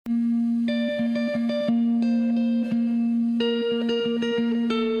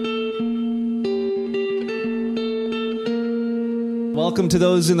welcome to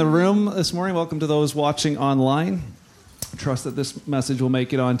those in the room this morning. Welcome to those watching online. I trust that this message will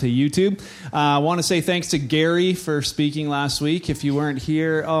make it onto YouTube. I want to say thanks to Gary for speaking last week. If you weren't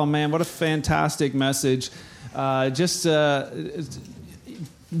here, oh man, what a fantastic message. Just worth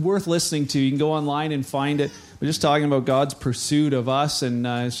listening to. You can go online and find it. We're just talking about God's pursuit of us, and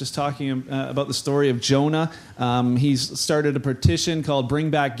it's just talking about the story of Jonah. He's started a petition called Bring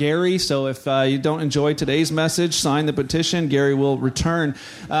Back Gary, so if you don't enjoy today's message, sign the petition. Gary will return.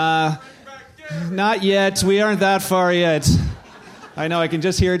 Not yet. We aren't that far yet. I know, I can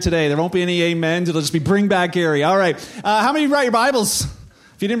just hear it today. There won't be any amens. It'll just be Bring Back Gary. All right. How many of you brought your Bibles?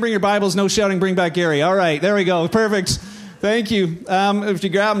 If you didn't bring your Bibles, no shouting, Bring Back Gary. All right, there we go. Perfect. Thank you. If you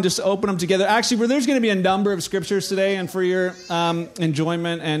grab them, just open them together. Actually, there's going to be a number of scriptures today, and for your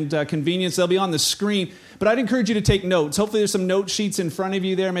enjoyment and convenience, they'll be on the screen. But I'd encourage you to take notes. Hopefully there's some note sheets in front of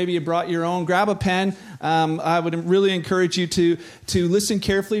you there. Maybe you brought your own. Grab a pen. I would really encourage you to listen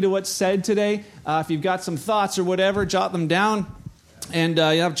carefully to what's said today. If you've got some thoughts or whatever, jot them down. And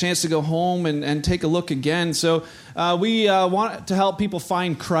you have a chance to go home and take a look again. So we want to help people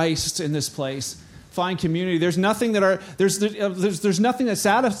find Christ in this place. Find community. There's nothing there's nothing that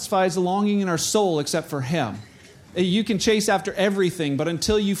satisfies the longing in our soul except for Him. You can chase after everything, but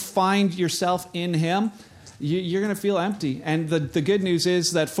until you find yourself in Him, you're going to feel empty. And the good news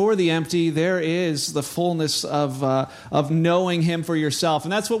is that for the empty, there is the fullness of knowing Him for yourself.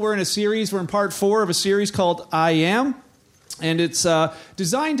 And that's what we're in a series. We're in part 4 of a series called I Am. And it's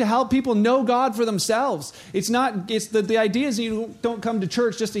designed to help people know God for themselves. It's the idea is you don't come to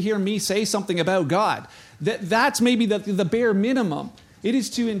church just to hear me say something about God. That's maybe the bare minimum. It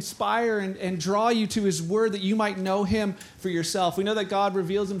is to inspire and draw you to His Word that you might know Him for yourself. We know that God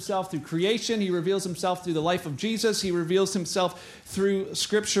reveals Himself through creation. He reveals Himself through the life of Jesus. He reveals Himself through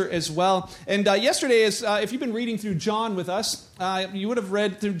Scripture as well. And yesterday, if you've been reading through John with us, you would have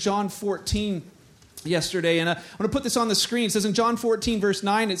read through John 14 yesterday, and I want to put this on the screen. It says in John 14, verse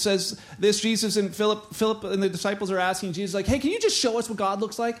 9, it says this: Jesus and Philip and the disciples are asking Jesus, like, hey, can you just show us what God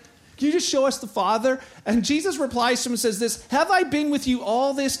looks like? Can you just show us the Father? And Jesus replies to him and says this: have I been with you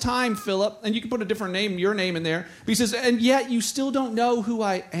all this time, Philip? And you can put a different name, your name in there. But he says, and yet you still don't know who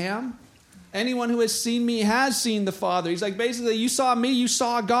I am? Anyone who has seen me has seen the Father. He's like, basically, you saw me, you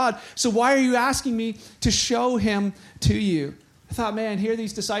saw God. So why are you asking me to show Him to you? I thought, man, here are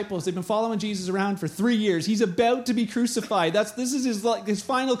these disciples. They've been following Jesus around for 3 years. He's about to be crucified. This is his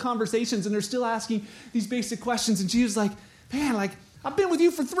final conversations, and they're still asking these basic questions. And Jesus is like, man, I've been with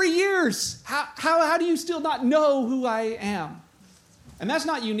you for 3 years. How do you still not know who I am? And that's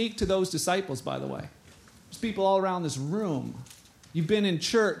not unique to those disciples, by the way. There's people all around this room. You've been in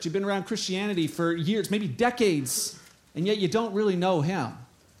church. You've been around Christianity for years, maybe decades, and yet you don't really know Him.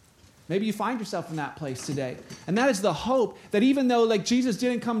 Maybe you find yourself in that place today. And that is the hope that even though Jesus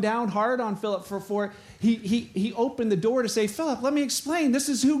didn't come down hard on Philip for it, he opened the door to say, Philip, let me explain. This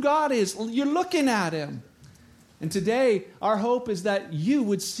is who God is. You're looking at Him. And today, our hope is that you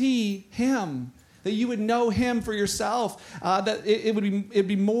would see Him, that you would know Him for yourself, that it'd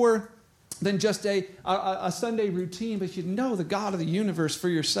be more than just a Sunday routine, but you'd know the God of the universe for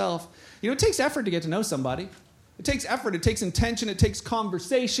yourself. You know, it takes effort to get to know somebody. It takes effort, it takes intention, it takes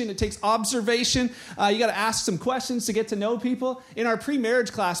conversation, it takes observation. You got to ask some questions to get to know people. In our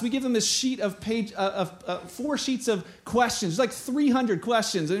pre-marriage class, we give them this sheet of 4 sheets of questions. There's like 300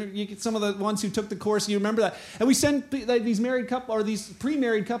 questions. You get some of the ones who took the course, you remember that. And we send these married couple or these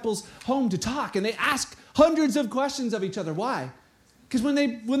pre-married couples home to talk, and they ask hundreds of questions of each other. Why? Because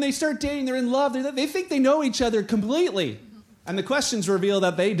when they start dating, they're in love. They think they know each other completely, and the questions reveal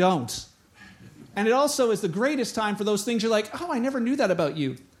that they don't. And it also is the greatest time for those things you're like, oh, I never knew that about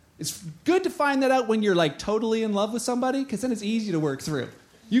you. It's good to find that out when you're totally in love with somebody, because then it's easy to work through.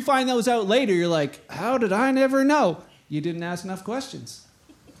 You find those out later, you're like, how did I never know? You didn't ask enough questions.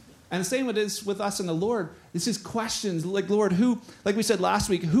 And the same it is with us and the Lord. This is questions like, Lord, like we said last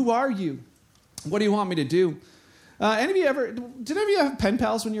week, who are you? What do you want me to do? Did any of you have pen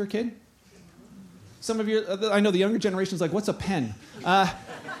pals when you were a kid? Some of you, I know the younger generation is like, what's a pen?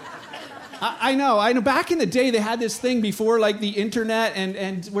 I know. Back in the day, they had this thing before, the internet,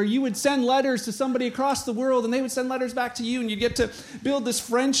 and where you would send letters to somebody across the world, and they would send letters back to you, and you get to build this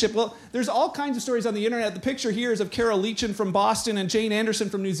friendship. Well, there's all kinds of stories on the internet. The picture here is of Carol Leachin from Boston and Jane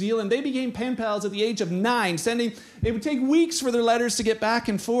Anderson from New Zealand. They became pen pals at the age of 9, it would take weeks for their letters to get back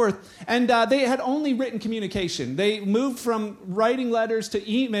and forth, and they had only written communication. They moved from writing letters to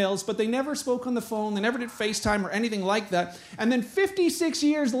emails, but they never spoke on the phone. They never did FaceTime or anything like that. And then 56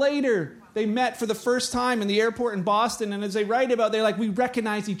 years later, they met for the first time in the airport in Boston, and as they write about it, we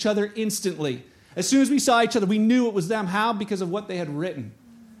recognize each other instantly. As soon as we saw each other, we knew it was them. How? Because of what they had written.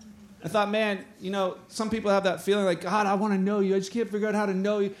 I thought, man, some people have that feeling like, God, I want to know you. I just can't figure out how to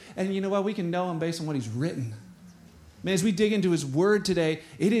know you. And you know what? We can know him based on what he's written. Man, as we dig into his word today,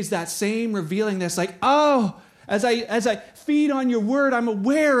 it is that same revealing that's like, oh, as I feed on your word, I'm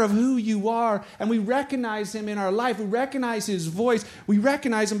aware of who you are. And we recognize him in our life. We recognize his voice. We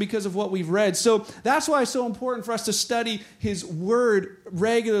recognize him because of what we've read. So that's why it's so important for us to study his word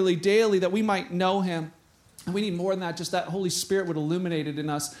regularly, daily, that we might know him. And we need more than that, just that Holy Spirit would illuminate it in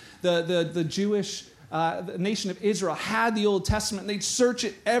us. The Jewish the nation of Israel had the Old Testament, and they'd search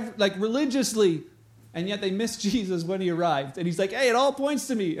it religiously, and yet they missed Jesus when he arrived. And he's like, hey, it all points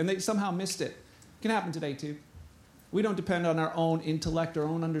to me, and they somehow missed it. It can happen today too. We don't depend on our own intellect, our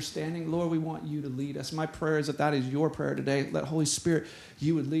own understanding. Lord, we want you to lead us. My prayer is that is your prayer today. Let Holy Spirit,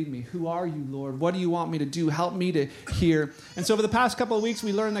 you would lead me. Who are you, Lord? What do you want me to do? Help me to hear. And so over the past couple of weeks,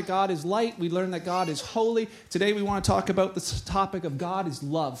 we learned that God is light. We learned that God is holy. Today, we want to talk about the topic of God is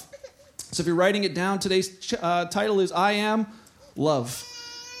love. So if you're writing it down, today's title is I Am Love.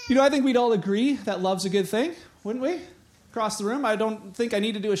 I think we'd all agree that love's a good thing, wouldn't we? Across the room, I don't think I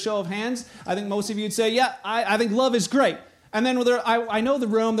need to do a show of hands. I think most of you would say, yeah, I think love is great. And then I know the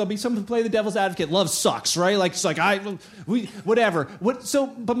room, there'll be some who play the devil's advocate. Love sucks, right? Whatever.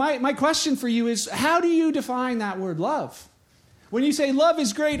 But my question for you is, how do you define that word love? When you say love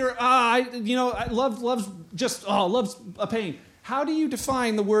is great, or love's a pain. How do you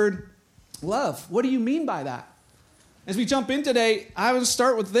define the word love? What do you mean by that? As we jump in today, I want to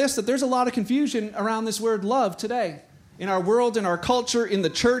start with this, that there's a lot of confusion around this word love today. In our world, in our culture, in the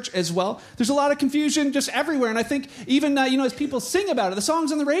church as well. There's a lot of confusion just everywhere. And I think even, as people sing about it, the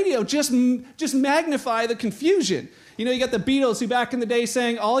songs on the radio just magnify the confusion. You got the Beatles who back in the day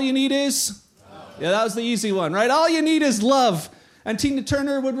saying, all you need is... Yeah, that was the easy one, right? All you need is love. And Tina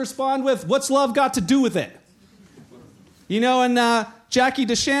Turner would respond with, what's love got to do with it? And Jackie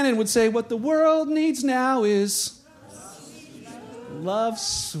DeShannon would say, what the world needs now is... love,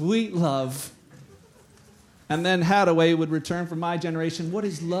 sweet love. And then Hathaway would return from my generation. What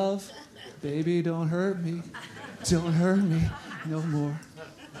is love? Baby, don't hurt me. Don't hurt me no more.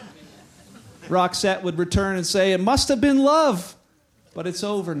 Roxette would return and say, it must have been love, but it's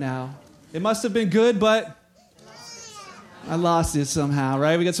over now. It must have been good, but I lost it somehow,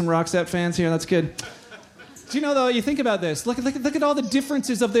 right? We got some Roxette fans here. That's good. Do you know, though, you think about this. Look at all the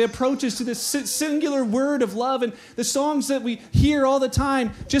differences of the approaches to this singular word of love and the songs that we hear all the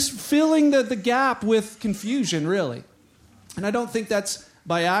time, just filling the gap with confusion, really. And I don't think that's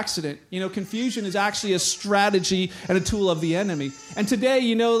by accident. Confusion is actually a strategy and a tool of the enemy. And today,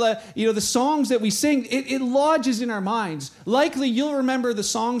 the songs that we sing, it lodges in our minds. Likely, you'll remember the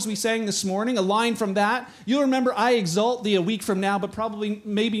songs we sang this morning, a line from that. You'll remember I Exalt Thee a week from now, but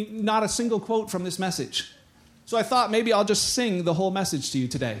maybe not a single quote from this message. So I thought maybe I'll just sing the whole message to you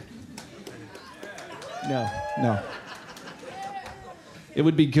today. No. It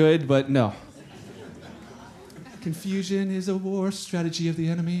would be good, but no. Confusion is a war strategy of the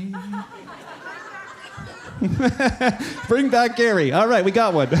enemy. Bring back Gary. All right, we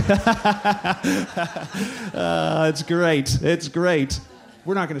got one. It's great. It's great.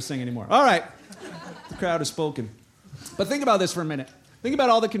 We're not going to sing anymore. All right. The crowd has spoken. But think about this for a minute. Think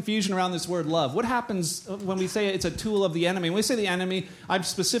about all the confusion around this word love. What happens when we say it's a tool of the enemy? When we say the enemy, I'm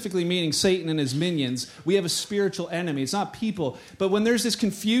specifically meaning Satan and his minions. We have a spiritual enemy. It's not people. But when there's this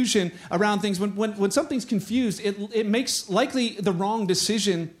confusion around things, when something's confused, it makes likely the wrong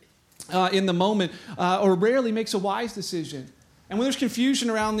decision in the moment, or rarely makes a wise decision. And when there's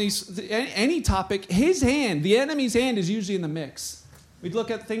confusion around any topic, the enemy's hand is usually in the mix. We look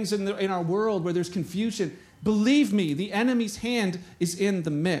at things in our world where there's confusion. Believe me, the enemy's hand is in the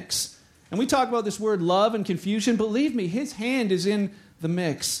mix. And we talk about this word love and confusion. Believe me, his hand is in the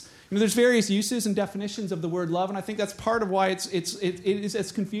mix. There's various uses and definitions of the word love, and I think that's part of why it is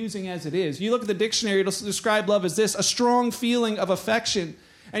as confusing as it is. You look at the dictionary, it'll describe love as this, a strong feeling of affection.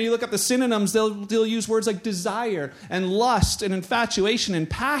 And you look up the synonyms, they'll use words like desire and lust and infatuation and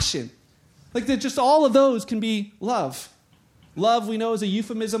passion. Just all of those can be love. Love, we know, is a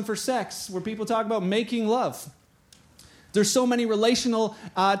euphemism for sex, where people talk about making love. There's so many relational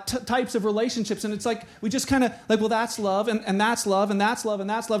types of relationships, and it's like we just kind of well, that's love, and that's love, and that's love, and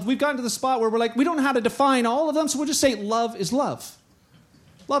that's love. We've gotten to the spot where we're like, we don't know how to define all of them, so we'll just say love is love.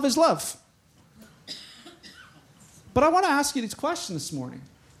 Love is love. But I want to ask you this question this morning.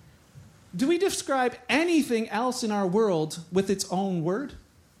 Do we describe anything else in our world with its own word?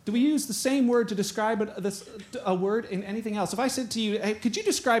 Do we use the same word to describe a word in anything else? If I said to you, hey, could you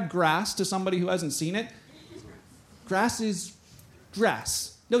describe grass to somebody who hasn't seen it? Grass is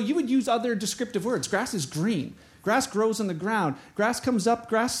grass. No, you would use other descriptive words. Grass is green. Grass grows in the ground. Grass comes up.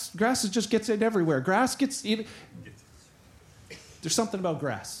 Grass just gets it everywhere. Grass gets... There's something about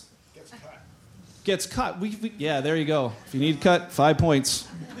grass. Gets cut. Yeah, there you go. If you need cut, 5 points.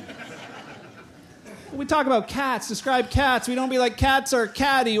 We talk about cats, describe cats. We don't be like cats are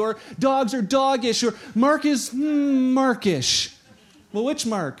catty or dogs are doggish or Mark is Markish. Well, which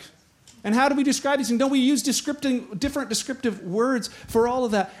Mark? And how do we describe these things? Don't we use different descriptive words for all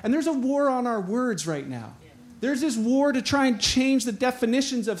of that? And there's a war on our words right now. There's this war to try and change the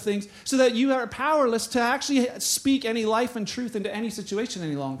definitions of things so that you are powerless to actually speak any life and truth into any situation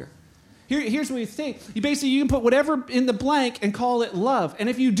any longer. Here's what you think. You can put whatever in the blank and call it love. And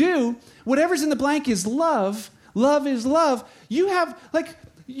if you do, whatever's in the blank is love. Love is love. You have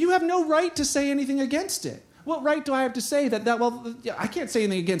no right to say anything against it. What right do I have to say that well, I can't say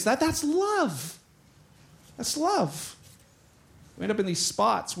anything against that. That's love. That's love. We end up in these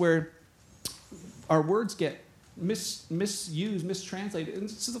spots where our words get misused, mistranslated.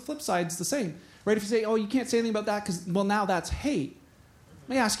 And so the flip side is the same. Right? If you say, oh, you can't say anything about that because, well, now that's hate.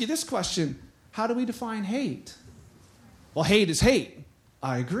 Let me ask you this question. How do we define hate? Well, hate is hate.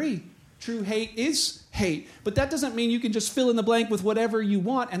 I agree. True hate is hate. But that doesn't mean you can just fill in the blank with whatever you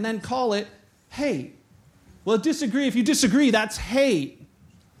want and then call it hate. Well, if you disagree, that's hate.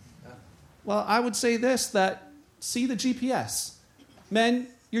 Well, I would say this, that see the GPS. Men,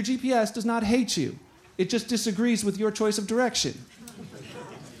 your GPS does not hate you. It just disagrees with your choice of direction.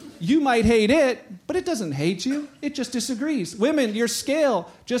 You might hate it, but it doesn't hate you. It just disagrees. Women, your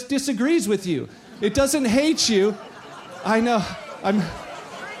scale just disagrees with you. It doesn't hate you. I know.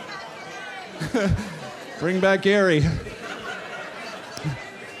 Bring back Gary.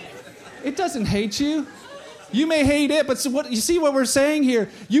 It doesn't hate you. You may hate it, but you see what we're saying here?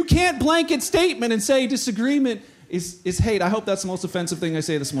 You can't blanket statement and say disagreement is hate. I hope that's the most offensive thing I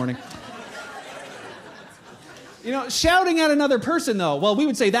say this morning. Shouting at another person, though, well, we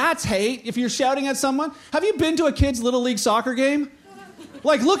would say that's hate if you're shouting at someone. Have you been to a kid's Little League soccer game?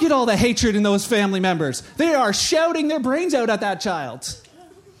 Like, look at all the hatred in those family members. They are shouting their brains out at that child.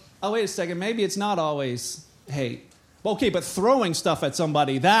 Oh, wait a second. Maybe it's not always hate. Okay, but throwing stuff at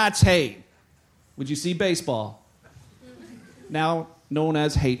somebody, that's hate. Would you see baseball? Now known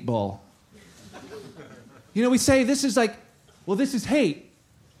as hate ball. We say this is this is hate.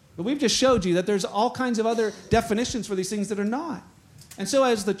 But we've just showed you that there's all kinds of other definitions for these things that are not. And so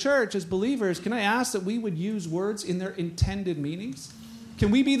as the church, as believers, can I ask that we would use words in their intended meanings?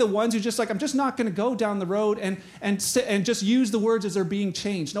 Can we be the ones who I'm just not going to go down the road and just use the words as they're being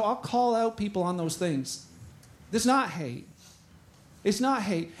changed? No, I'll call out people on those things. It's not hate. It's not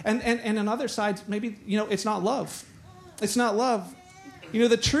hate. And on other sides, maybe, it's not love. It's not love.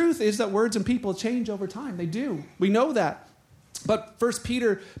 The truth is that words and people change over time. They do. We know that. But first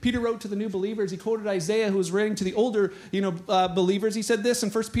Peter wrote to the new believers. He quoted Isaiah, who was writing to the older, believers. He said this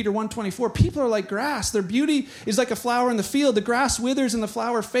in 1 Peter 1:24, people are like grass. Their beauty is like a flower in the field. The grass withers and the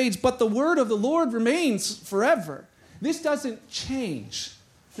flower fades, but the word of the Lord remains forever. This doesn't change.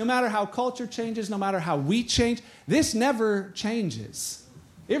 No matter how culture changes, no matter how we change, this never changes.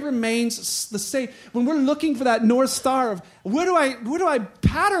 It remains the same. When we're looking for that North Star of where do I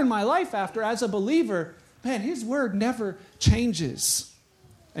pattern my life after as a believer, man, his word never changes.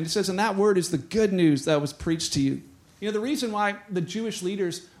 And it says, and that word is the good news that was preached to you. The reason why the Jewish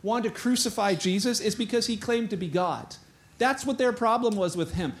leaders wanted to crucify Jesus is because he claimed to be God. That's what their problem was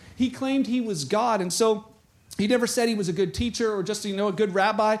with him. He claimed he was God, and so he never said he was a good teacher or just, a good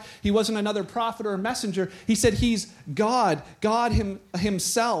rabbi. He wasn't another prophet or a messenger. He said he's God,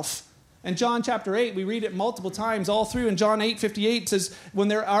 himself. And John chapter 8, we read it multiple times all through. And John 8:58 says, when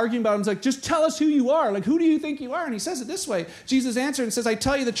they're arguing about him, it's like, just tell us who you are. Like, who do you think you are? And he says it this way. Jesus answered and says, I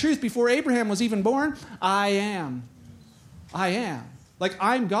tell you the truth, before Abraham was even born, I am. I am. Like,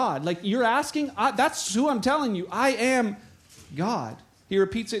 I'm God. Like, you're asking, that's who I'm telling you. I am God. He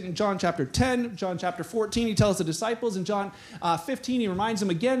repeats it in John chapter 10, John chapter 14, he tells the disciples. In John 15, he reminds them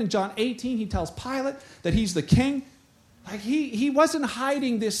again. In John 18, he tells Pilate that he's the king. Like he wasn't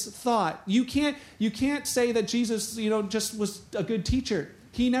hiding this thought. You can't say that Jesus, just was a good teacher.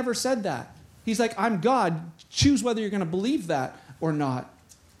 He never said that. He's like, I'm God. Choose whether you're going to believe that or not.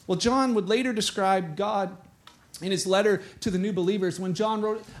 Well, John would later describe God in his letter to the new believers. When John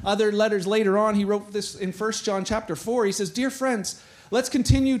wrote other letters later on, he wrote this in 1 John chapter 4. He says, dear friends, let's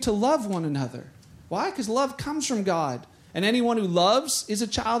continue to love one another. Why? Because love comes from God. And anyone who loves is a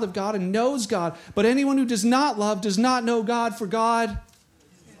child of God and knows God. But anyone who does not love does not know God, for God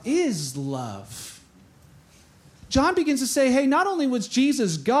is love. John begins to say, hey, not only was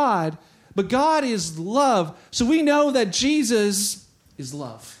Jesus God, but God is love. So we know that Jesus is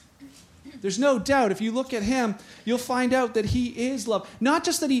love. There's no doubt. If you look at him, you'll find out that he is love. Not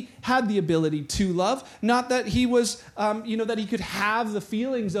just that he had the ability to love, not that he was, that he could have the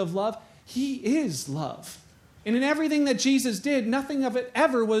feelings of love. He is love. And in everything that Jesus did, nothing of it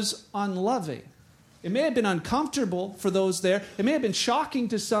ever was unloving. It may have been uncomfortable for those there. It may have been shocking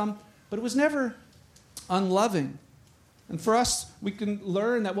to some, but it was never unloving. And for us, we can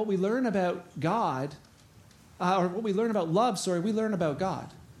learn that what we learn about God, or what we learn about love, we learn about God.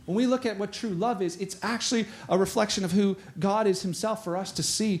 When we look at what true love is, it's actually a reflection of who God is himself for us to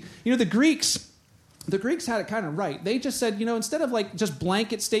see. The Greeks had it kind of right. They just said, instead of like just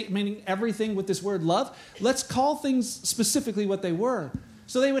blanket statementing everything with this word love, let's call things specifically what they were.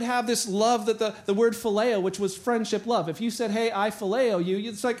 So they would have this love that the word phileo, which was friendship love. If you said, hey, I phileo you,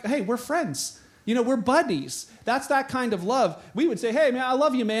 it's like, hey, we're friends. We're buddies. That's that kind of love. We would say, hey, man, I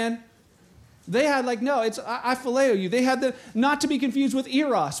love you, man. They had like, no, it's I phileo you. They had the, not to be confused with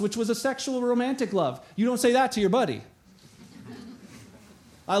eros, which was a sexual romantic love. You don't say that to your buddy.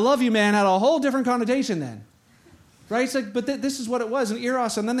 I love you, man, had a whole different connotation then. Right? It's like, but this is what it was, an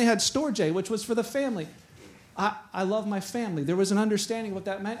eros. And then they had storge, which was for the family. I love my family. There was an understanding of what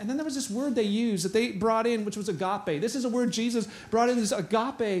that meant. And then there was this word they used that they brought in, which was agape. This is a word Jesus brought in, this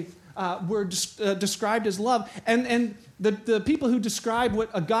agape word described as love. And the people who described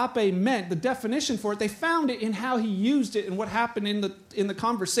what agape meant, the definition for it, they found it in how he used it and what happened in the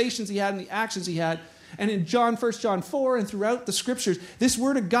conversations he had and the actions he had. And in 1 John 4 and throughout the scriptures, this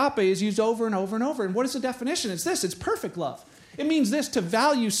word agape is used over and over and over. And what is the definition? It's this. It's perfect love. It means this: to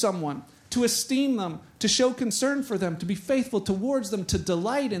value someone, to esteem them, to show concern for them, to be faithful towards them, to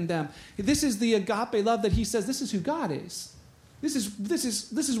delight in them. This is the agape love that he says this is who God is. This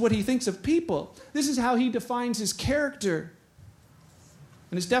is what he thinks of people. This is how he defines his character.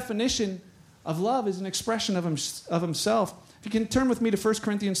 And his definition of love is an expression of himself. If you can turn with me to 1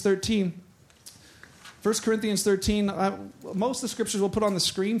 Corinthians 13. 1 Corinthians 13, most of the scriptures we'll put on the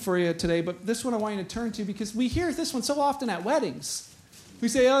screen for you today, but this one I want you to turn to because we hear this one so often at weddings. We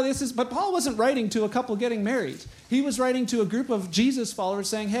say, but Paul wasn't writing to a couple getting married. He was writing to a group of Jesus followers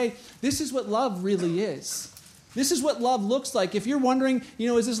saying, hey, this is what love really is. This is what love looks like. If you're wondering,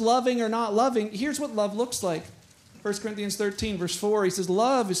 is this loving or not loving, here's what love looks like. 1 Corinthians 13, verse 4, he says,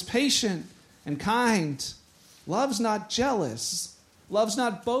 love is patient and kind. Love's not jealous. Love's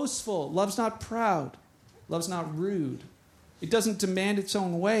not boastful. Love's not proud. Love's not rude. It doesn't demand its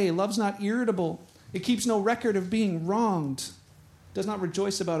own way. Love's not irritable. It keeps no record of being wronged. It does not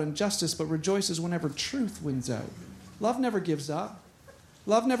rejoice about injustice, but rejoices whenever truth wins out. Love never gives up.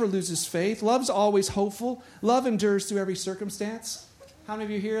 Love never loses faith. Love's always hopeful. Love endures through every circumstance. How many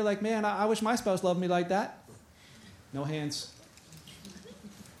of you here like, man, I wish my spouse loved me like that? No hands.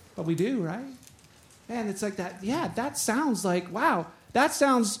 But we do, right? Man, it's like that. Yeah, that sounds like, wow, that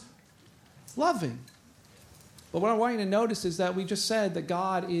sounds loving. But what I want you to notice is that we just said that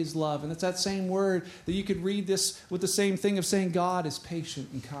God is love. And it's that same word that you could read this with the same thing of saying God is patient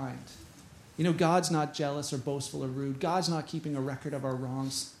and kind. God's not jealous or boastful or rude. God's not keeping a record of our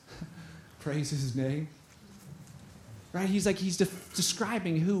wrongs. Praise his name. Right? He's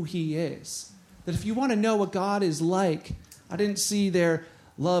describing who he is. That if you want to know what God is like, I didn't see there,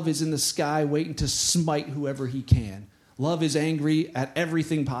 love is in the sky waiting to smite whoever he can. Love is angry at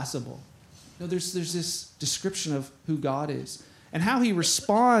everything possible. No, there's this description of who God is. And how he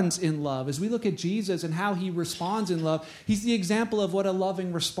responds in love. As we look at Jesus and how he responds in love, he's the example of what a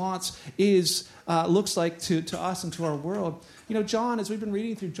loving response looks like to us and to our world. John, as we've been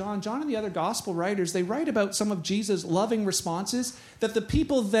reading through John and the other gospel writers, they write about some of Jesus' loving responses that the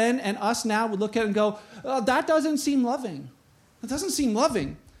people then and us now would look at and go, that doesn't seem loving. It doesn't seem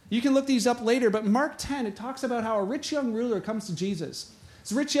loving. You can look these up later, but Mark 10, it talks about how a rich young ruler comes to Jesus.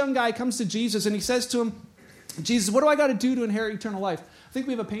 This rich young guy comes to Jesus and he says to him, Jesus, what do I got to do to inherit eternal life? I think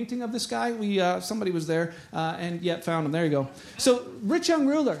we have a painting of this guy. Somebody was there and yet found him. There you go. So rich young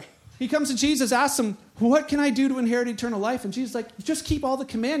ruler, he comes to Jesus, asks him, what can I do to inherit eternal life? And Jesus is like, just keep all the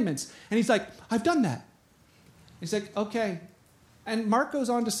commandments. And he's like, I've done that. He's like, okay. And Mark goes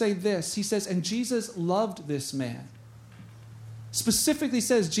on to say this. He says, and Jesus loved this man. Specifically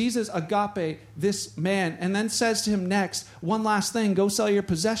says Jesus agape this man. And then says to him next, one last thing, go sell your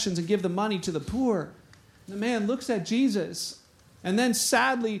possessions and give the money to the poor. The man looks at Jesus and then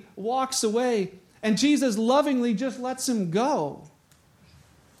sadly walks away. And Jesus lovingly just lets him go.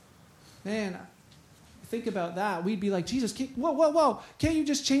 Man, think about that. We'd be like, Jesus, whoa. Can't you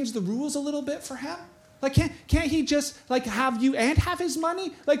just change the rules a little bit for him? Like, can't he just have you and have his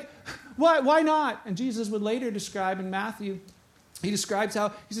money? Like, why not? And Jesus would later describe in Matthew, he describes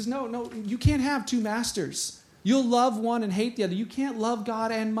how, he says, no, you can't have two masters. You'll love one and hate the other. You can't love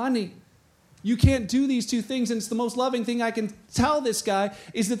God and money. You can't do these two things. And it's the most loving thing I can tell this guy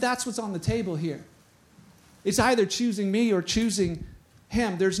is that that's what's on the table here. It's either choosing me or choosing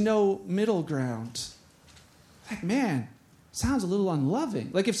him. There's no middle ground. Like, man, sounds a little unloving.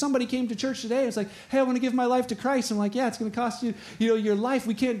 Like if somebody came to church today and it's like, hey, I want to give my life to Christ. I'm like, yeah, it's going to cost you, your life.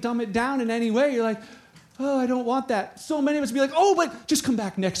 We can't dumb it down in any way. You're like, oh, I don't want that. So many of us be like, oh, but just come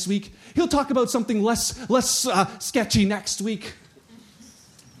back next week. He'll talk about something less sketchy next week.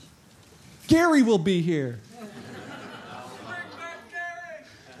 Gary will be here.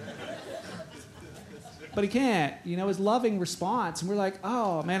 But he can't. His loving response. And we're like,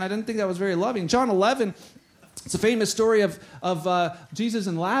 oh, man, I didn't think that was very loving. John 11, it's a famous story of Jesus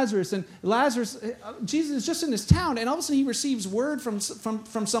and Lazarus. And Jesus is just in this town, and all of a sudden he receives word from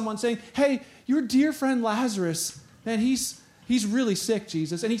someone saying, hey, your dear friend Lazarus, man, he's really sick,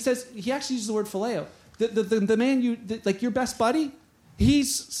 Jesus. And he actually uses the word phileo. The man your best buddy,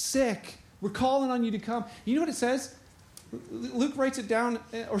 he's sick. We're calling on you to come. You know what it says? John writes it down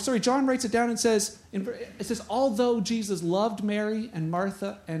and says, although Jesus loved Mary and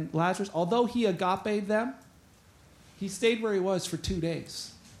Martha and Lazarus, although he agape them, he stayed where he was for 2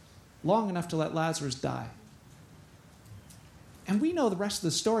 days, long enough to let Lazarus die. And we know the rest of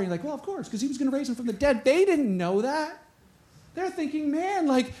the story. Like, well, of course, because he was going to raise him from the dead. They didn't know that. They're thinking, man,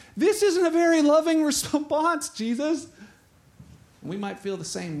 this isn't a very loving response, Jesus. And we might feel the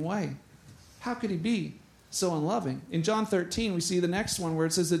same way. How could he be so unloving? In John 13, we see the next one where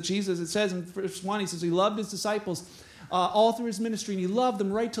it says that Jesus, it says in verse 1, he says he loved his disciples all through his ministry, and he loved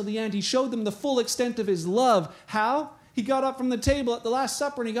them right till the end. He showed them the full extent of his love. How? He got up from the table at the Last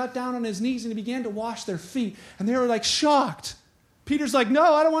Supper, and he got down on his knees, and he began to wash their feet. And they were shocked. Peter's like,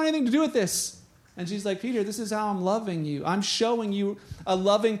 no, I don't want anything to do with this. And she's like, Peter, this is how I'm loving you. I'm showing you a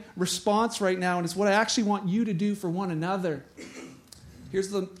loving response right now, and it's what I actually want you to do for one another. Here's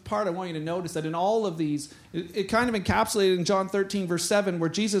the part I want you to notice, that in all of these, it kind of encapsulated in John 13, verse 7, where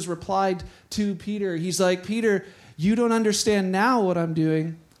Jesus replied to Peter. He's like, Peter, you don't understand now what I'm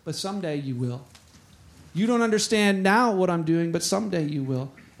doing, but someday you will. You don't understand now what I'm doing, but someday you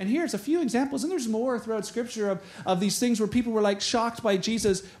will. And here's a few examples, and there's more throughout Scripture of these things where people were shocked by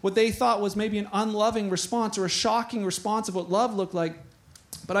Jesus, what they thought was maybe an unloving response or a shocking response of what love looked like.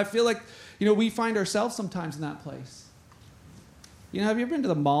 But I feel like, we find ourselves sometimes in that place. Have you ever been to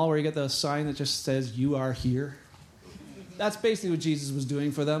the mall where you get the sign that just says, you are here? That's basically what Jesus was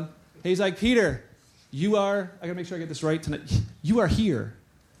doing for them. He's like, Peter, I got to make sure I get this right tonight. You are here.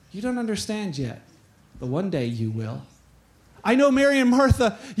 You don't understand yet, but one day you will. I know Mary and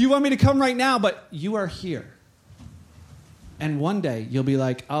Martha, you want me to come right now, but you are here. And one day you'll be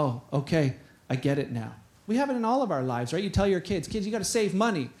like, oh, okay, I get it now. We have it in all of our lives, right? You tell your kids, you got to save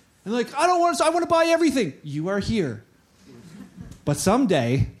money. And they're like, I want to buy everything. You are here. But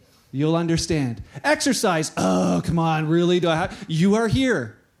someday, you'll understand. Exercise. Oh, come on, really? You are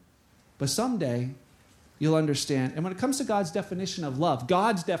here. But someday, you'll understand. And when it comes to God's definition of love,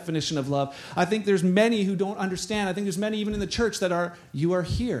 I think there's many who don't understand. I think there's many even in the church that you are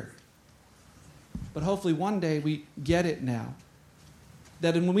here. But hopefully one day we get it now.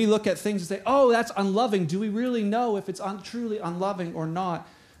 That when we look at things and say, oh, that's unloving, do we really know if it's truly unloving or not?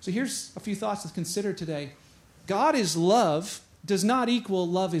 So here's a few thoughts to consider today. God is love does not equal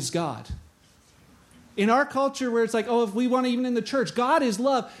love is God. In our culture where it's if we want to, even in the church, God is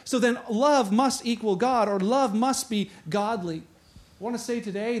love, so then love must equal God, or love must be godly. I want to say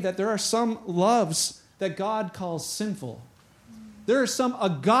today that there are some loves that God calls sinful. There are some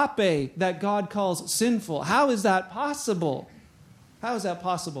agape that God calls sinful. How is that possible? How is that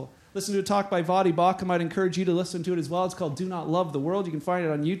possible? Listen to a talk by Voddie Baucham. I'd encourage you to listen to it as well. It's called Do Not Love the World. You can find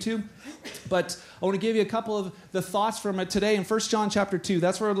it on YouTube. But I want to give you a couple of the thoughts from it today in 1 John chapter 2.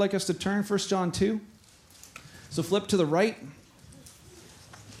 That's where I'd like us to turn, 1 John 2. So flip to the right.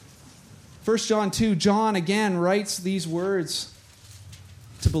 1 John 2, John again writes these words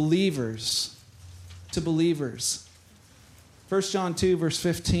to believers. To believers. 1 John 2, verse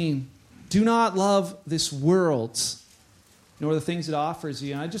 15. Do not love this world, nor the things it offers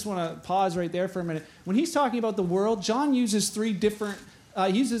you. And I just want to pause right there for a minute. When he's talking about the world, John uses he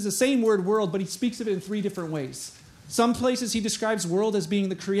uses the same word world, but he speaks of it in three different ways. Some places he describes world as being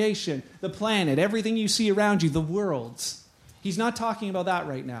the creation, the planet, everything you see around you, the world. He's not talking about that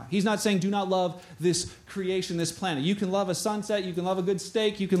right now. He's not saying do not love this creation, this planet. You can love a sunset, you can love a good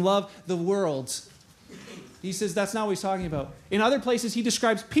steak, you can love the world. He says that's not what he's talking about. In other places, he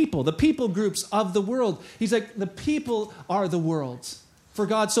describes people, the people groups of the world. He's like, the people are the world. For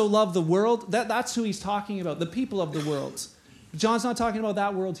God so loved the world, that's who he's talking about, the people of the world. John's not talking about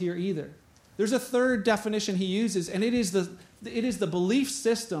that world here either. There's a third definition he uses, and it is the belief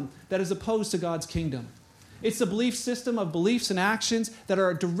system that is opposed to God's kingdom. It's the belief system of beliefs and actions that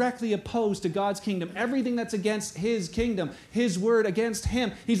are directly opposed to God's kingdom. Everything that's against his kingdom, his word against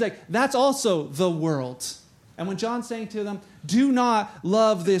him. He's like, that's also the world. And when John's saying to them, do not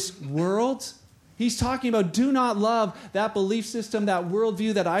love this world, he's talking about do not love that belief system, that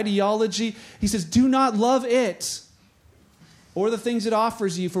worldview, that ideology. He says, do not love it or the things it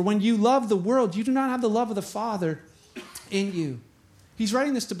offers you. For when you love the world, you do not have the love of the Father in you. He's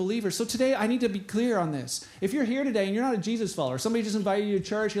writing this to believers. So today, I need to be clear on this. If you're here today and you're not a Jesus follower, somebody just invited you to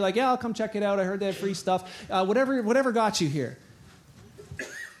church, you're like, yeah, I'll come check it out. I heard they have free stuff. Whatever got you here.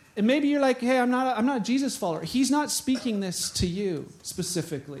 And maybe you're like, hey, I'm not a Jesus follower. He's not speaking this to you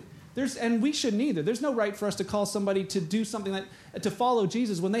specifically. And we shouldn't either. There's no right for us to call somebody to do something to follow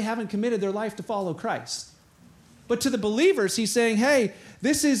Jesus when they haven't committed their life to follow Christ. But to the believers, he's saying, hey,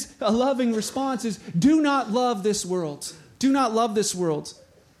 this is a loving response, is do not love this world. Do not love this world.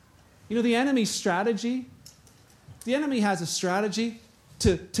 You know, the enemy's strategy, the enemy has a strategy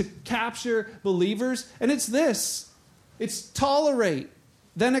to capture believers, and it's this. It's tolerate,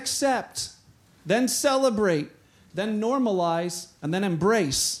 then accept, then celebrate, then normalize, and then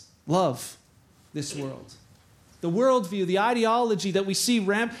embrace love this world. The worldview, the ideology that we see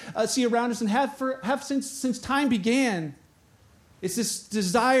around us and have since time began. It's this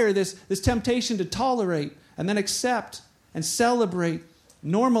desire, this temptation to tolerate and then accept and celebrate,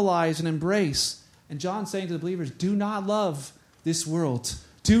 normalize and embrace. And John's saying to the believers, do not love this world.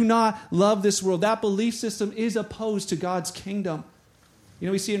 Do not love this world. That belief system is opposed to God's kingdom. You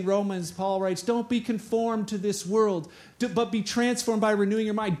know, we see in Romans, Paul writes, don't be conformed to this world, but be transformed by renewing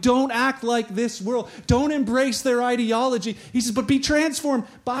your mind. Don't act like this world. Don't embrace their ideology. He says, but be transformed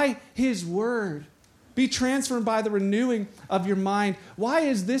by his word. Be transformed by the renewing of your mind. Why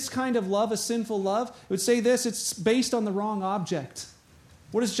is this kind of love a sinful love? It would say this, it's based on the wrong object.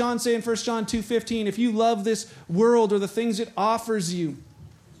 What does John say in 1 John 2:15? If you love this world or the things it offers you,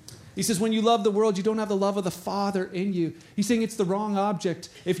 he says, when you love the world, you don't have the love of the Father in you. He's saying it's the wrong object.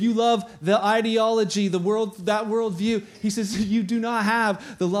 If you love the ideology, the world, that worldview, he says you do not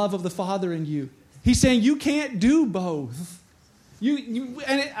have the love of the Father in you. He's saying you can't do both.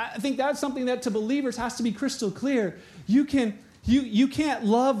 I think that's something that to believers has to be crystal clear. You can't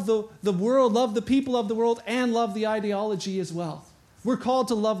love the world, love the people of the world, and love the ideology as well. We're called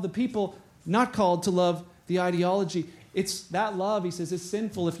to love the people, not called to love the ideology. It's that love, he says, is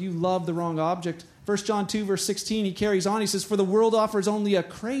sinful if you love the wrong object. 1 John 2, verse 16, he carries on. He says, for the world offers only a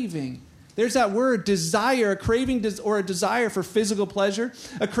craving. There's that word, desire, a craving or a desire for physical pleasure,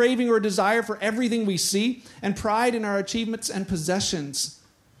 a craving or a desire for everything we see, and pride in our achievements and possessions.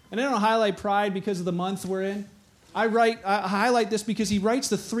 And I don't highlight pride because of the month we're in. I highlight this because he writes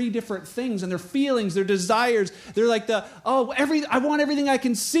the three different things and their feelings, their desires. They're like I want everything I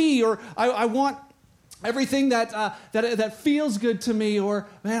can see, or I want everything that feels good to me, or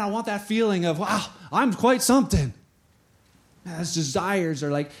man, I want that feeling of, wow, I'm quite something. Man, those desires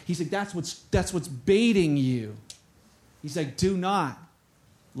are like, he's like, that's what's baiting you. He's like, do not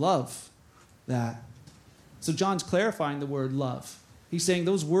love that. So John's clarifying the word love. He's saying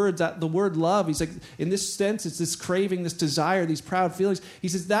those words, the word love, he's like, in this sense, it's this craving, this desire, these proud feelings. He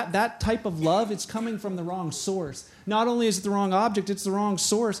says that type of love, it's coming from the wrong source. Not only is it the wrong object, it's the wrong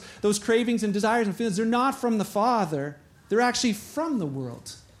source. Those cravings and desires and feelings, they're not from the Father. They're actually from the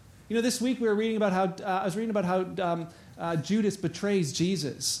world. You know, this week we were reading about how Judas betrays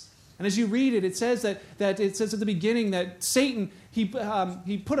Jesus. And as you read it, it says that it says at the beginning that Satan, he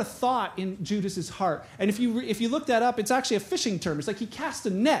put a thought in Judas's heart. And if you look that up, it's actually a fishing term. It's like he cast a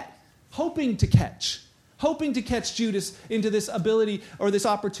net, hoping to catch Judas into this ability or this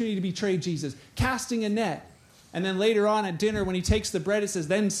opportunity to betray Jesus, casting a net. And then later on at dinner, when he takes the bread, it says,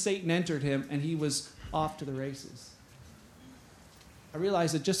 then Satan entered him, and he was off to the races. I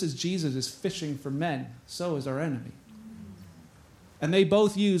realize that just as Jesus is fishing for men, so is our enemy. And they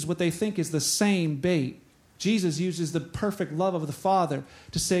both use what they think is the same bait. Jesus uses the perfect love of the Father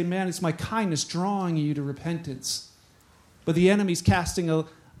to say, man, it's my kindness drawing you to repentance. But the enemy's casting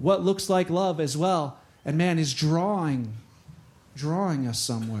what looks like love as well. And man is drawing us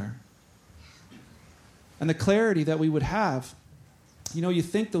somewhere. And the clarity that we would have, you know, you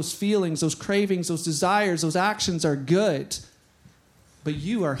think those feelings, those cravings, those desires, those actions are good, but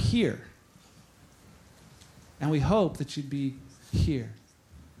you are here. And we hope that you'd be here.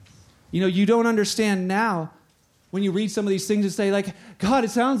 You know, you don't understand now when you read some of these things and say, like, God, it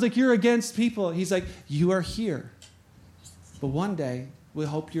sounds like you're against people. He's like, you are here. But one day, we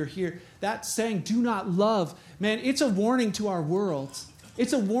hope you're here. That saying, do not love, man, it's a warning to our world.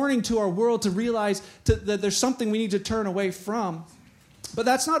 It's a warning to our world to realize that there's something we need to turn away from. But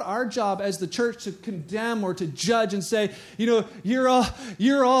that's not our job as the church to condemn or to judge and say, you're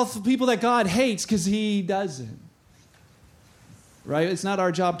all people that God hates, because he doesn't. Right? It's not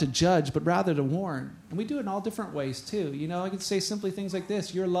our job to judge, but rather to warn. And we do it in all different ways too. I could say simply things like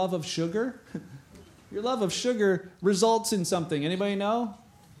this: your love of sugar, your love of sugar results in something. Anybody know?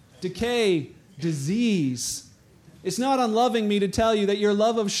 Decay, disease. It's not unloving me to tell you that your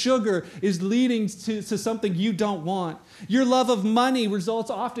love of sugar is leading to something you don't want. Your love of money results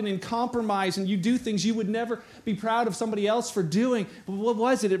often in compromise, and you do things you would never be proud of somebody else for doing. But what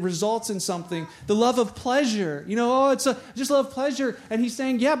was it? It results in something. The love of pleasure. I just love pleasure. And he's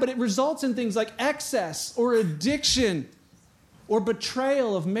saying, yeah, but it results in things like excess or addiction or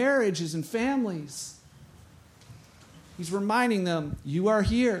betrayal of marriages and families. He's reminding them, you are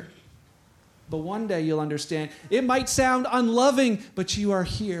here. But one day you'll understand. It might sound unloving, but you are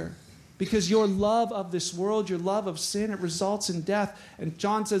here. Because your love of this world, your love of sin, it results in death. And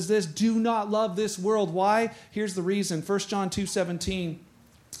John says this: do not love this world. Why? Here's the reason. 1 John 2:17.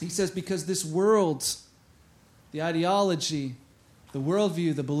 He says, because this world, the ideology, the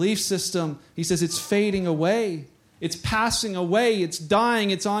worldview, the belief system, he says it's fading away. It's passing away. It's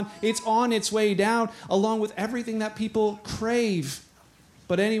dying. It's on its way down, along with everything that people crave.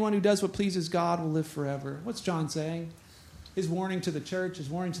 But anyone who does what pleases God will live forever. What's John saying? His warning to the church, his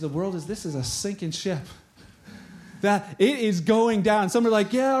warning to the world is this is a sinking ship. That it is going down. Some are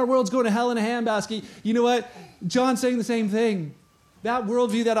like, yeah, our world's going to hell in a handbasket. You know what? John's saying the same thing. That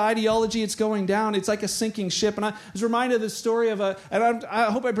worldview, that ideology, it's going down. It's like a sinking ship. And I was reminded of the story of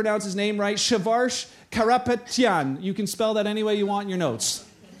I hope I pronounce his name right, Shavash Karapetyan. You can spell that any way you want in your notes.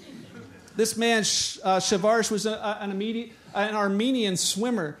 This man, Shavash, was an Armenian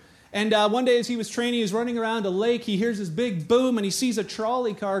swimmer. And one day as he was training, he was running around a lake. He hears this big boom, and he sees a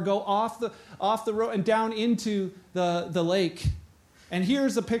trolley car go off the road and down into the lake. And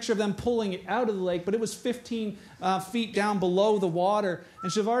here's a picture of them pulling it out of the lake, but it was 15 feet down below the water.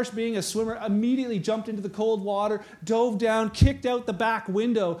 And Shavash, being a swimmer, immediately jumped into the cold water, dove down, kicked out the back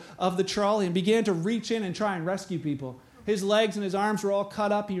window of the trolley, and began to reach in and try and rescue people. His legs and his arms were all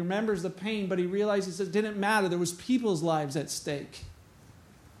cut up. He remembers the pain, but he realizes it didn't matter. There was people's lives at stake.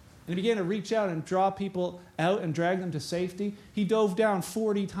 And he began to reach out and draw people out and drag them to safety. He dove down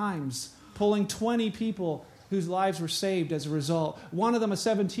 40 times, pulling 20 people whose lives were saved as a result. One of them, a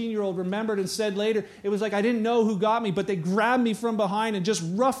 17-year-old, remembered and said later, it was like I didn't know who got me, but they grabbed me from behind and just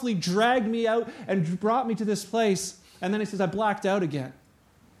roughly dragged me out and brought me to this place. And then he says, I blacked out again.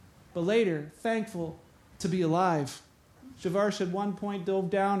 But later, thankful to be alive. Shavash at one point dove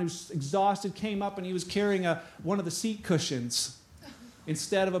down, he was exhausted, came up, and he was carrying one of the seat cushions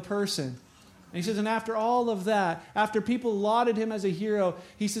instead of a person. And he says, and after all of that, after people lauded him as a hero,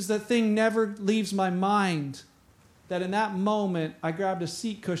 he says, that thing never leaves my mind, that in that moment, I grabbed a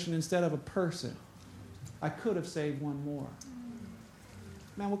seat cushion instead of a person. I could have saved one more.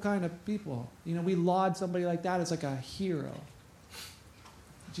 Man, what kind of people? We laud somebody like that as like a hero.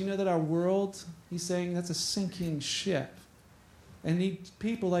 Do you know that our world, he's saying, that's a sinking ship. And need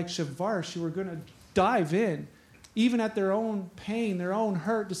people like Shavash who are going to dive in, even at their own pain, their own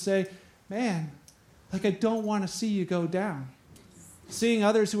hurt, to say, man, like I don't want to see you go down. Seeing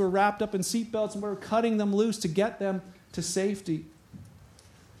others who are wrapped up in seatbelts and we're cutting them loose to get them to safety.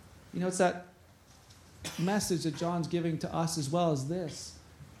 It's that message that John's giving to us as well as this.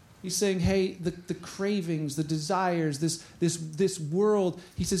 He's saying, hey, the cravings, the desires, this world,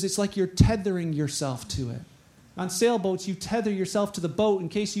 he says it's like you're tethering yourself to it. On sailboats, you tether yourself to the boat. In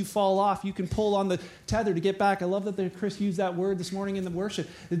case you fall off, you can pull on the tether to get back. I love that Chris used that word this morning in the worship.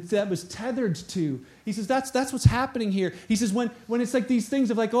 That was tethered to. He says that's what's happening here. He says when it's like these things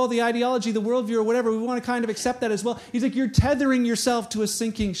of like, oh, the ideology, the worldview, or whatever, we want to kind of accept that as well. He's like, you're tethering yourself to a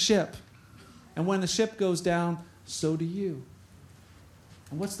sinking ship. And when the ship goes down, so do you.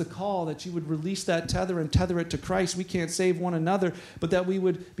 And what's the call? That you would release that tether and tether it to Christ. We can't save one another, but that we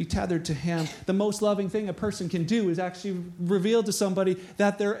would be tethered to him. The most loving thing a person can do is actually reveal to somebody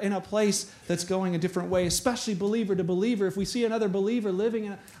that they're in a place that's going a different way, especially believer to believer. If we see another believer living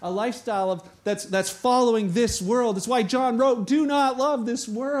in a lifestyle that's following this world, that's why John wrote, do not love this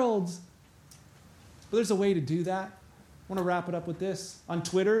world. But there's a way to do that. I want to wrap it up with this. On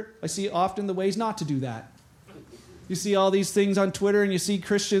Twitter, I see often the ways not to do that. You see all these things on Twitter, and you see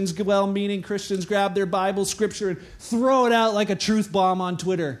Christians, well-meaning Christians, grab their Bible scripture and throw it out like a truth bomb on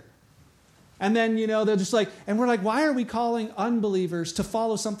Twitter. And then, they're just like, and we're like, why are we calling unbelievers to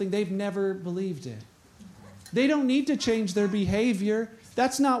follow something they've never believed in? They don't need to change their behavior.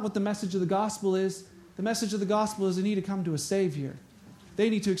 That's not what the message of the gospel is. The message of the gospel is they need to come to a Savior. They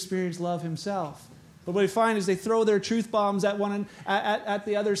need to experience love himself. But what I find is they throw their truth bombs at at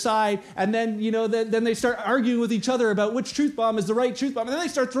the other side, and then, then they start arguing with each other about which truth bomb is the right truth bomb, and then they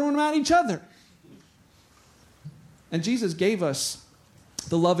start throwing them at each other. And Jesus gave us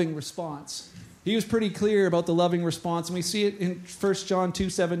the loving response. He was pretty clear about the loving response, and we see it in 1 John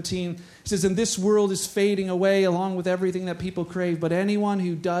 2:17. He says, "And this world is fading away along with everything that people crave, but anyone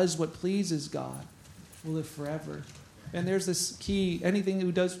who does what pleases God will live forever." And there's this key, anyone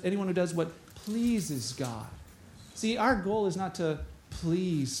who does what pleases God. See, our goal is not to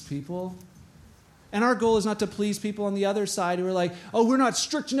please people. And our goal is not to please people on the other side who are like, oh, we're not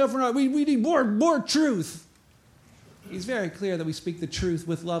strict enough, we need more truth. He's very clear that we speak the truth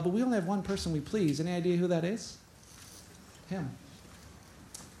with love, but we only have one person we please. Any idea who that is? Him.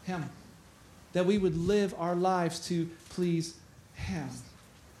 Him. That we would live our lives to please Him.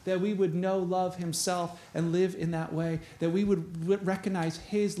 That we would know love himself and live in that way. That we would recognize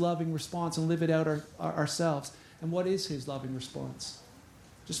his loving response and live it out ourselves. And what is his loving response?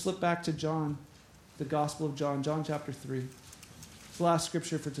 Just flip back to John, the Gospel of John, John chapter 3. It's the last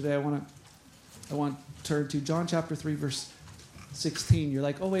scripture for today I want to turn to. John chapter 3, verse 16. You're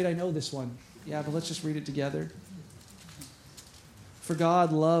like, oh wait, I know this one. Yeah, but let's just read it together. For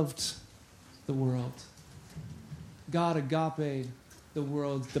God loved the world. God agape the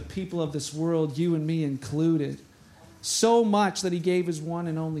world, the people of this world, you and me included, so much that he gave his one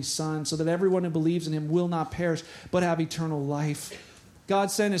and only Son, so that everyone who believes in him will not perish, but have eternal life.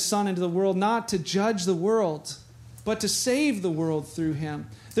 God sent his Son into the world not to judge the world, but to save the world through him.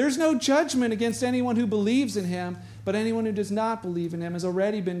 There's no judgment against anyone who believes in him, but anyone who does not believe in him has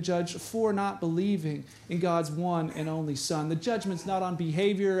already been judged for not believing in God's one and only Son. The judgment's not on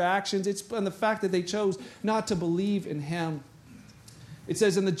behavior or actions, it's on the fact that they chose not to believe in him. It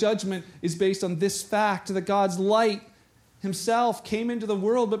says, and the judgment is based on this fact, that God's light himself came into the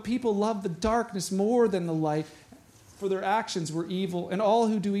world, but people loved the darkness more than the light, for their actions were evil. And all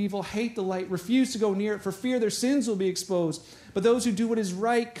who do evil hate the light, refuse to go near it, for fear their sins will be exposed. But those who do what is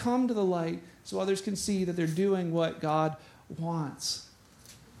right come to the light, so others can see that they're doing what God wants.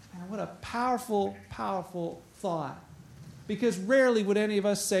 And what a powerful, powerful thought. Because rarely would any of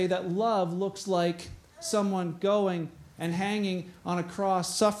us say that love looks like someone going and hanging on a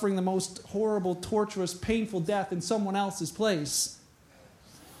cross, suffering the most horrible, torturous, painful death in someone else's place.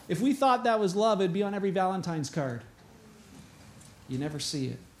 If we thought that was love, it'd be on every Valentine's card. You never see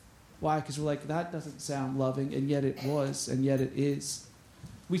it. Why? Because we're like, that doesn't sound loving, and yet it was, and yet it is.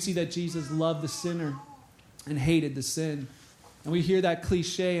 We see that Jesus loved the sinner and hated the sin. And we hear that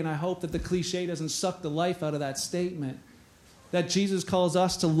cliche, and I hope that the cliche doesn't suck the life out of that statement. That Jesus calls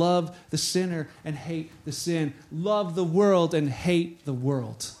us to love the sinner and hate the sin. Love the world and hate the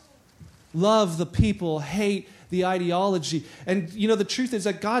world. Love the people, hate the ideology. And the truth is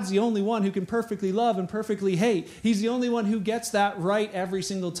that God's the only one who can perfectly love and perfectly hate. He's the only one who gets that right every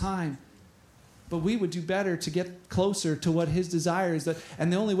single time. But we would do better to get closer to what his desire is.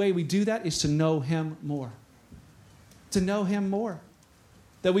 And the only way we do that is to know him more. To know him more.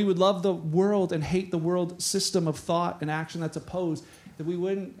 That we would love the world and hate the world system of thought and action that's opposed. That we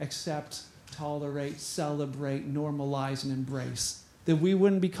wouldn't accept, tolerate, celebrate, normalize, and embrace. That we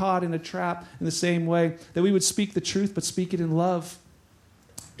wouldn't be caught in a trap in the same way. That we would speak the truth, but speak it in love.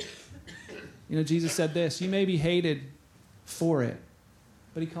 Jesus said this, you may be hated for it,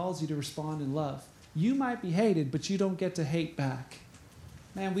 but he calls you to respond in love. You might be hated, but you don't get to hate back.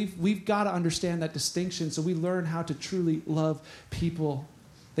 Man, we've got to understand that distinction so we learn how to truly love people.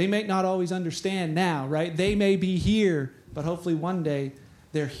 They may not always understand now, right? They may be here, but hopefully one day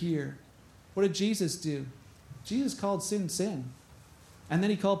they're here. What did Jesus do? Jesus called sin, sin. And then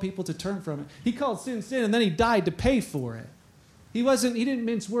he called people to turn from it. He called sin, sin, and then he died to pay for it. He didn't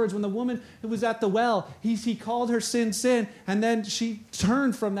mince words. When the woman who was at the well, he called her sin, sin, and then she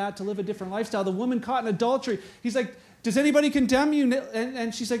turned from that to live a different lifestyle. The woman caught in adultery, he's like, does anybody condemn you?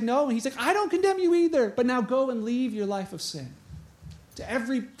 And she's like, no. And he's like, I don't condemn you either, but now go and leave your life of sin. To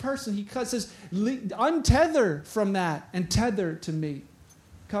every person, he says, untether from that and tether to me.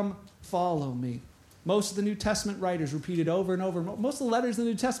 Come follow me. Most of the New Testament writers repeated over and over. Most of the letters in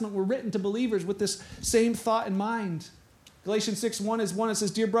the New Testament were written to believers with this same thought in mind. Galatians 6:1 is one. It says,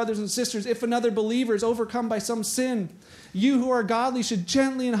 dear brothers and sisters, if another believer is overcome by some sin, you who are godly should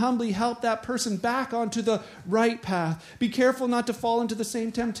gently and humbly help that person back onto the right path. Be careful not to fall into the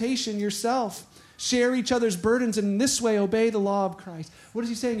same temptation yourself. Share each other's burdens, and in this way obey the law of Christ. What is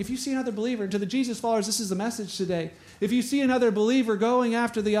he saying? If you see another believer, and to the Jesus followers, this is the message today. If you see another believer going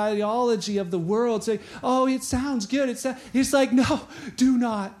after the ideology of the world, saying, oh, it sounds good. It's like, no, do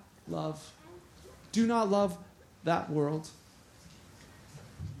not love. Do not love that world.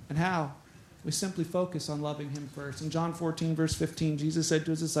 And how? We simply focus on loving him first. In John 14, verse 15, Jesus said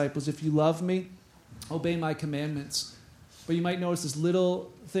to his disciples, if you love me, obey my commandments. But you might notice this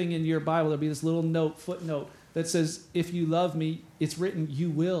little thing in your Bible. There'll be this little note, footnote, that says, if you love me, it's written, you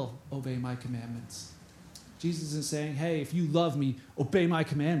will obey my commandments. Jesus is saying, hey, if you love me, obey my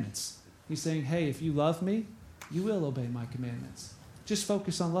commandments. He's saying, hey, if you love me, you will obey my commandments. Just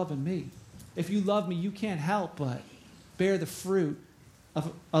focus on loving me. If you love me, you can't help but bear the fruit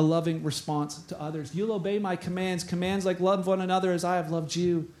of a loving response to others. You'll obey my commands, commands like love one another as I have loved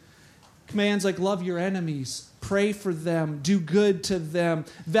you. Commands like love your enemies, pray for them, do good to them,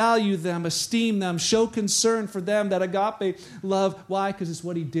 value them, esteem them, show concern for them, that agape love. Why? Because it's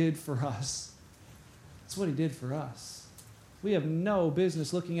what he did for us. It's what he did for us. We have no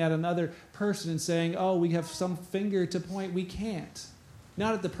business looking at another person and saying, oh, we have some finger to point. We can't.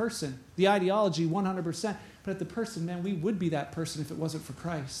 Not at the person, the ideology 100%, but at the person. Man, we would be that person if it wasn't for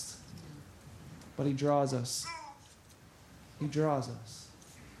Christ. But he draws us. He draws us.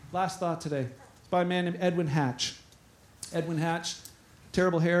 Last thought today. It's by a man named Edwin Hatch. Edwin Hatch,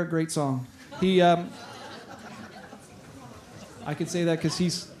 terrible hair, great song. He, I could say that because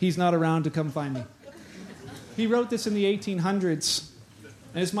he's not around to come find me. He wrote this in the 1800s.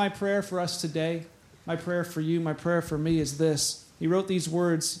 And it's my prayer for us today. My prayer for you, my prayer for me is this. He wrote these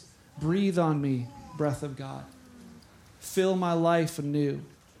words, breathe on me, breath of God. Fill my life anew,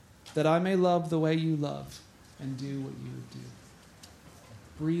 that I may love the way you love and do what you would do.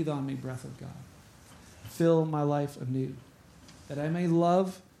 Breathe on me, breath of God. Fill my life anew, that I may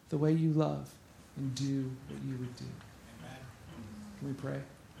love the way you love and do what you would do. Amen. Can we pray?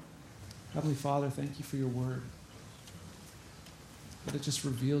 Heavenly Father, thank you for your word. That it just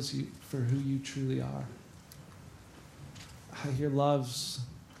reveals you for who you truly are. Your love's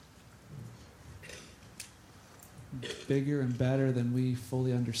bigger and better than we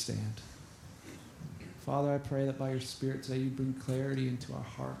fully understand. Father, I pray that by your Spirit today you bring clarity into our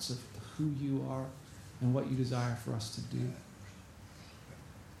hearts of who you are and what you desire for us to do.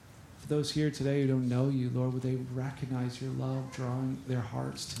 For those here today who don't know you, Lord, would they recognize your love, drawing their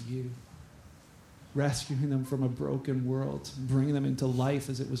hearts to you, rescuing them from a broken world, bringing them into life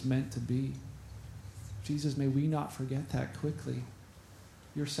as it was meant to be. Jesus, may we not forget that quickly.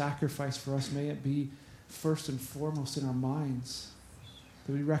 Your sacrifice for us, may it be first and foremost in our minds.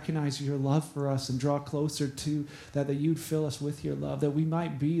 That we recognize your love for us and draw closer to that you'd fill us with your love. That we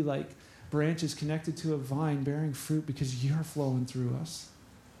might be like branches connected to a vine bearing fruit because you're flowing through us.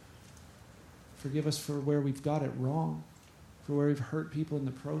 Forgive us for where we've got it wrong, for where we've hurt people in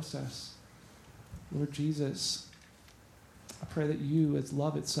the process. Lord Jesus, I pray that you, as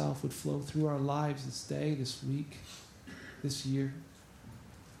love itself, would flow through our lives this day, this week, this year.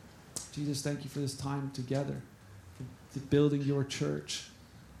 Jesus, thank you for this time together, for building your church.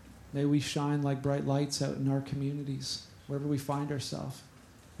 May we shine like bright lights out in our communities, wherever we find ourselves.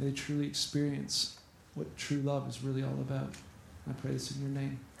 May they truly experience what true love is really all about. I pray this in your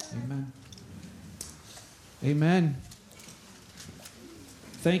name. Amen. Amen.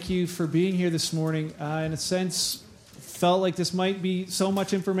 Thank you for being here this morning. In a sense, felt like this might be so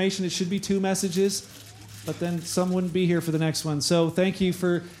much information. It should be 2 messages, but then some wouldn't be here for the next one. So thank you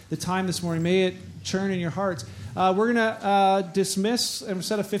for the time this morning. May it churn in your hearts. We're going to dismiss and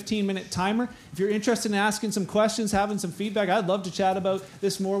set a 15-minute timer. If you're interested in asking some questions, having some feedback, I'd love to chat about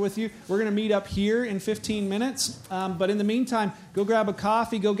this more with you. We're going to meet up here in 15 minutes. But in the meantime, go grab a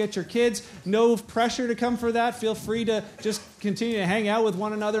coffee, go get your kids. No pressure to come for that. Feel free to just continue to hang out with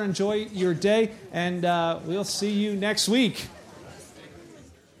one another, enjoy your day, and we'll see you next week.